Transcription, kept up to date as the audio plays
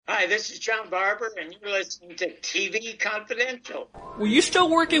Hi, this is John Barber, and you're listening to TV Confidential. Were you still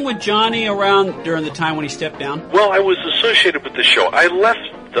working with Johnny around during the time when he stepped down? Well, I was associated with the show. I left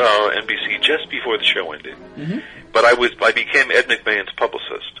NBC just before the show ended, but I became Ed McMahon's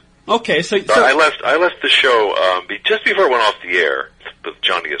publicist. Okay, so I left the show just before it went off the air with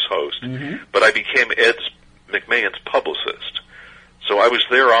Johnny as host, but I became Ed McMahon's publicist. So I was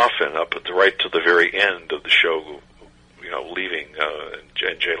there often up at right to the very end of the show, leaving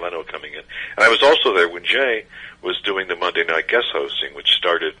and Jay Leno coming in. And I was also there when Jay was doing the Monday night guest hosting, which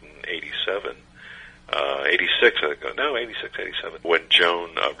started in 87, 86, 87, when Joan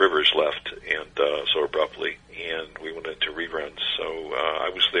Rivers left and so abruptly, and we went into reruns. So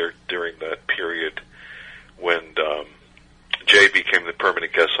I was there during that period when Jay became the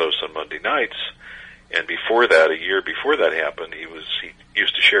permanent guest host on Monday nights. And before that, a year before that happened, he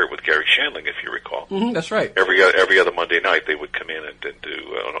used to share it with Gary Shandling, if you recall. That's right. Every other Monday night, they would come in and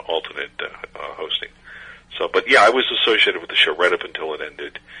do an alternate hosting. So, but yeah, I was associated with the show right up until it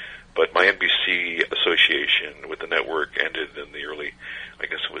ended. But my NBC association with the network ended in the early, I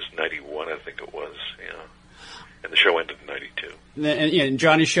guess it was 91, I think it was, and the show ended in 92. And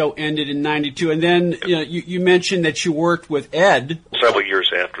Johnny's show ended in 92. And then you mentioned that you worked with Ed. Several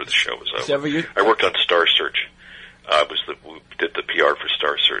years after the show was over. Several years? I worked on Star Search. We did the PR for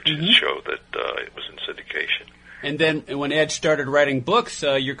Star Search, the show that it was in syndication. And then when Ed started writing books,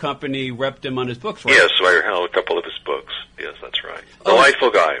 your company repped him on his books, right? Yes, I held a couple of his books. Yes, that's right. Delightful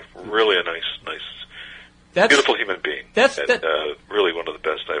guy. Really a nice, beautiful human being. Really one of the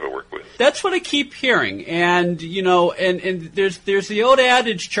best I ever worked with. That's what I keep hearing. And, and there's the old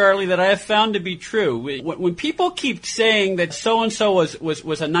adage, Charlie, that I have found to be true. When people keep saying that so-and-so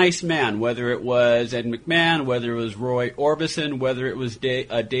was a nice man, whether it was Ed McMahon, whether it was Roy Orbison, whether it was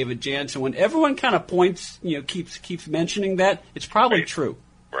David Jansen, when everyone kind of points, keeps mentioning that, it's probably true.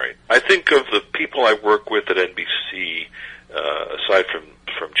 Right. I think of the people I work with at NBC, aside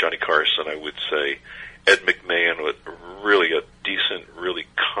from Johnny Carson, I would say Ed McMahon was really a decent, really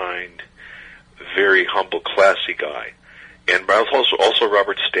kind, very humble, classy guy. And also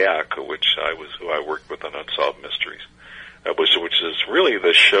Robert Stack, who I worked with on Unsolved Mysteries, which is really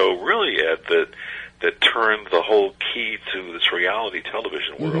the show, Ed, that turned the whole key to this reality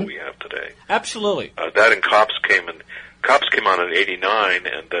television world we have today. Absolutely. That and Cops came on in 89,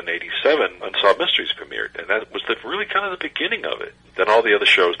 and then 87, Unsolved Mysteries premiered, and that was really kind of the beginning of it. Then all the other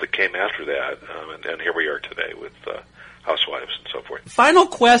shows that came after that, and here we are today with Housewives and so forth. Final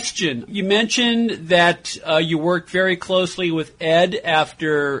question. You mentioned that you worked very closely with Ed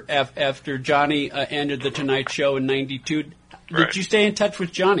after Johnny ended The Tonight Show in 92. Did you stay in touch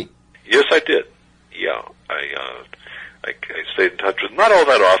with Johnny? Yes, I did. Yeah, I stayed in touch with him, not all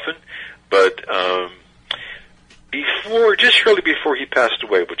that often, but shortly before he passed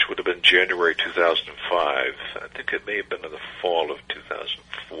away, which would have been January 2005, I think it may have been in the fall of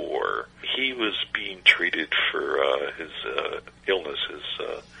 2004, he was being treated for his illness, his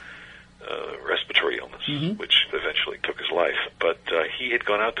respiratory illness, which eventually took his life. But he had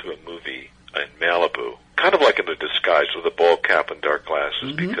gone out to a movie in Malibu, kind of like in a disguise with a bald cap and dark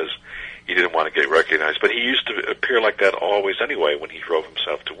glasses, because he didn't want to get recognized. But he used to appear like that always anyway when he drove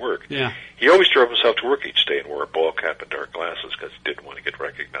himself to work. Yeah. He always drove himself to work each day and wore a bald cap and dark glasses because he didn't want to get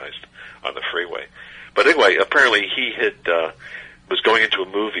recognized on the freeway. But anyway, apparently he had was going into a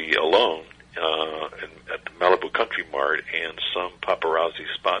movie alone at the Malibu Country Mart, and some paparazzi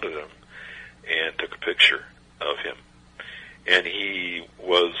spotted him and took a picture of him. And he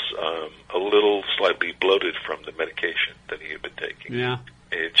was a little slightly bloated from the medication that he had been taking. Yeah.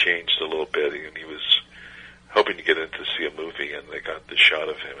 It changed a little bit, and he was hoping to get in to see a movie, and they got the shot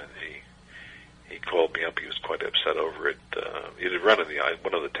of him, and he called me up. He was quite upset over it. He had run in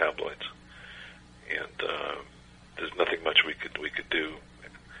one of the tabloids, and there's nothing much we could do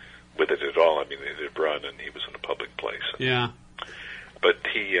with it at all. I mean, it had run, and he was in a public place. Yeah. But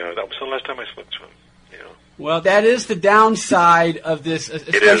that was the last time I spoke to him. Well, that is the downside of this,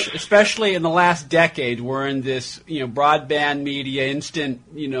 especially in the last decade. We're in this, broadband media, instant,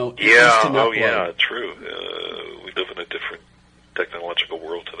 instant upload. Yeah, true. We live in a different technological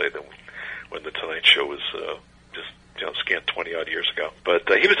world today than when the Tonight Show was just scant 20-odd years ago. But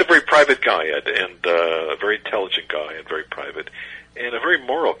he was a very private guy, Ed, and a very intelligent guy, and very private, and a very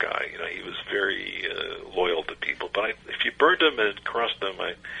moral guy. He was very loyal to people. But if you burned him and crossed him,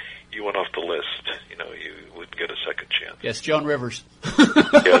 you went off the list. You wouldn't get a second chance. Yes, Joan Rivers.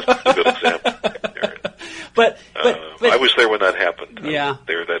 Yes, that's a good example. But I was there when that happened. Yeah.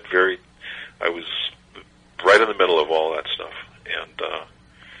 I was right in the middle of all that stuff. And,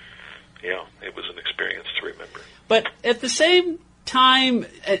 it was an experience to remember. But at the same time,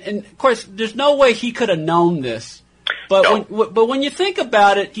 and of course, there's no way he could have known this. But No. when you think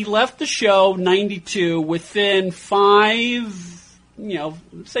about it, he left the show 92 within 5,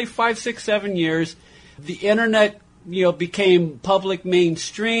 6, 7 years. The internet, became public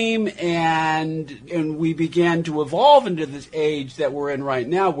mainstream, and we began to evolve into this age that we're in right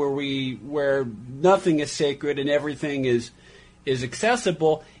now, where nothing is sacred and everything is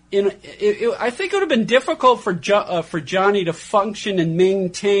accessible. I think it would have been difficult for Johnny to function and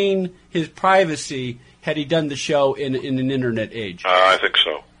maintain his privacy had he done the show in an internet age. I think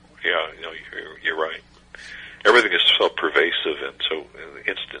so. Yeah, you're right. Everything is so pervasive and so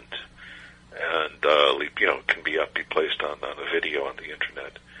instant, and can be placed on a video on the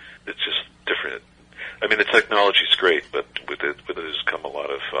internet. It's just different. I mean, the technology's great, but with it has come a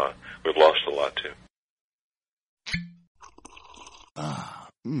lot of. We've lost a lot too.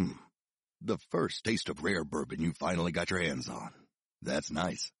 The first taste of rare bourbon you finally got your hands on. That's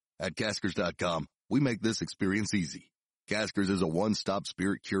nice. At Caskers.com, we make this experience easy. Caskers is a one-stop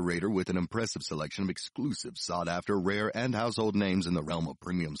spirit curator with an impressive selection of exclusive, sought-after, rare, and household names in the realm of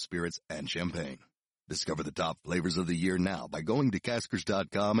premium spirits and champagne. Discover the top flavors of the year now by going to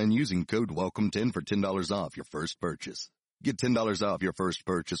Caskers.com and using code WELCOME10 for $10 off your first purchase. Get $10 off your first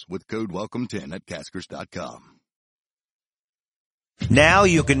purchase with code WELCOME10 at Caskers.com. Now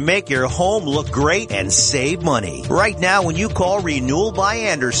you can make your home look great and save money. Right now, when you call Renewal by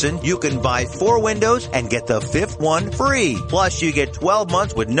Andersen, you can buy 4 windows and get the 5th one free. Plus, you get 12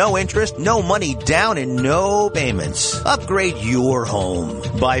 months with no interest, no money down, and no payments. Upgrade your home.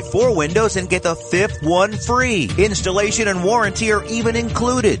 Buy 4 windows and get the 5th one free. Installation and warranty are even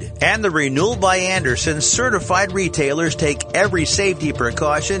included. And the Renewal by Andersen certified retailers take every safety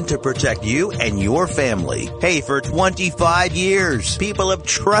precaution to protect you and your family. Hey, for 25 years. People have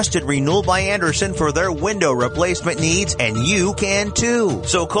trusted Renewal by Andersen for their window replacement needs, and you can too.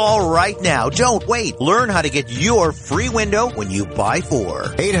 So call right now. Don't wait. Learn how to get your free window when you buy 4.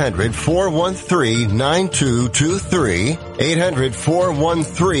 800-413-9223.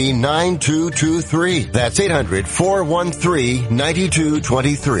 800-413-9223. That's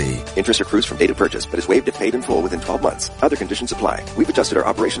 800-413-9223. Interest accrues from date of purchase, but is waived if paid in full within 12 months. Other conditions apply. We've adjusted our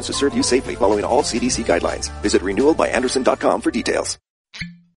operations to serve you safely following all CDC guidelines. Visit renewalbyandersen.com for details.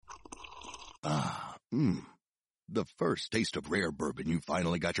 The first taste of rare bourbon you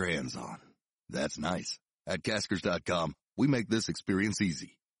finally got your hands on. That's nice. At Caskers.com, we make this experience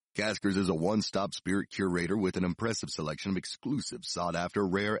easy. Caskers is a one-stop spirit curator with an impressive selection of exclusive, sought-after,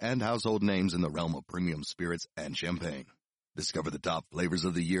 rare, and household names in the realm of premium spirits and champagne. Discover the top flavors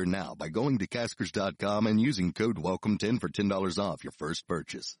of the year now by going to Caskers.com and using code WELCOME10 for $10 off your first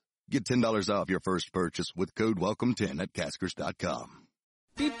purchase. Get $10 off your first purchase with code WELCOME10 at Caskers.com.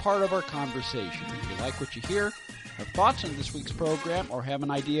 Be part of our conversation. If you like what you hear, have thoughts on this week's program, or have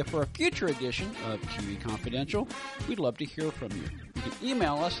an idea for a future edition of TV Confidential, we'd love to hear from you. You can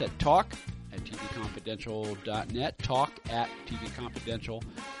email us at talk@tvconfidential.net,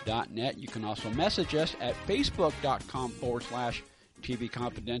 talk@tvconfidential.net. You can also message us at facebook.com/TV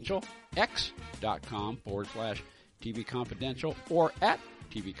Confidential, x.com/TV Confidential, or at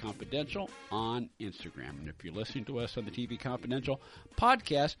TV Confidential on Instagram. And if you're listening to us on the TV Confidential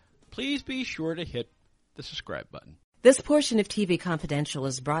podcast, please be sure to hit the subscribe button. This portion of TV Confidential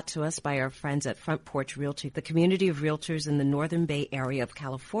is brought to us by our friends at Front Porch Realty, the community of realtors in the Northern Bay area of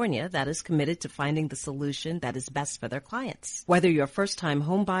California that is committed to finding the solution that is best for their clients. Whether you're a first-time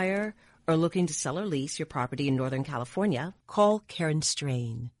home buyer or looking to sell or lease your property in Northern California, call Karen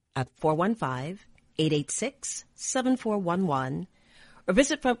Strain at 415-886-7411 or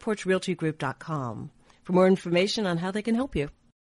visit FrontPorchRealtyGroup.com for more information on how they can help you.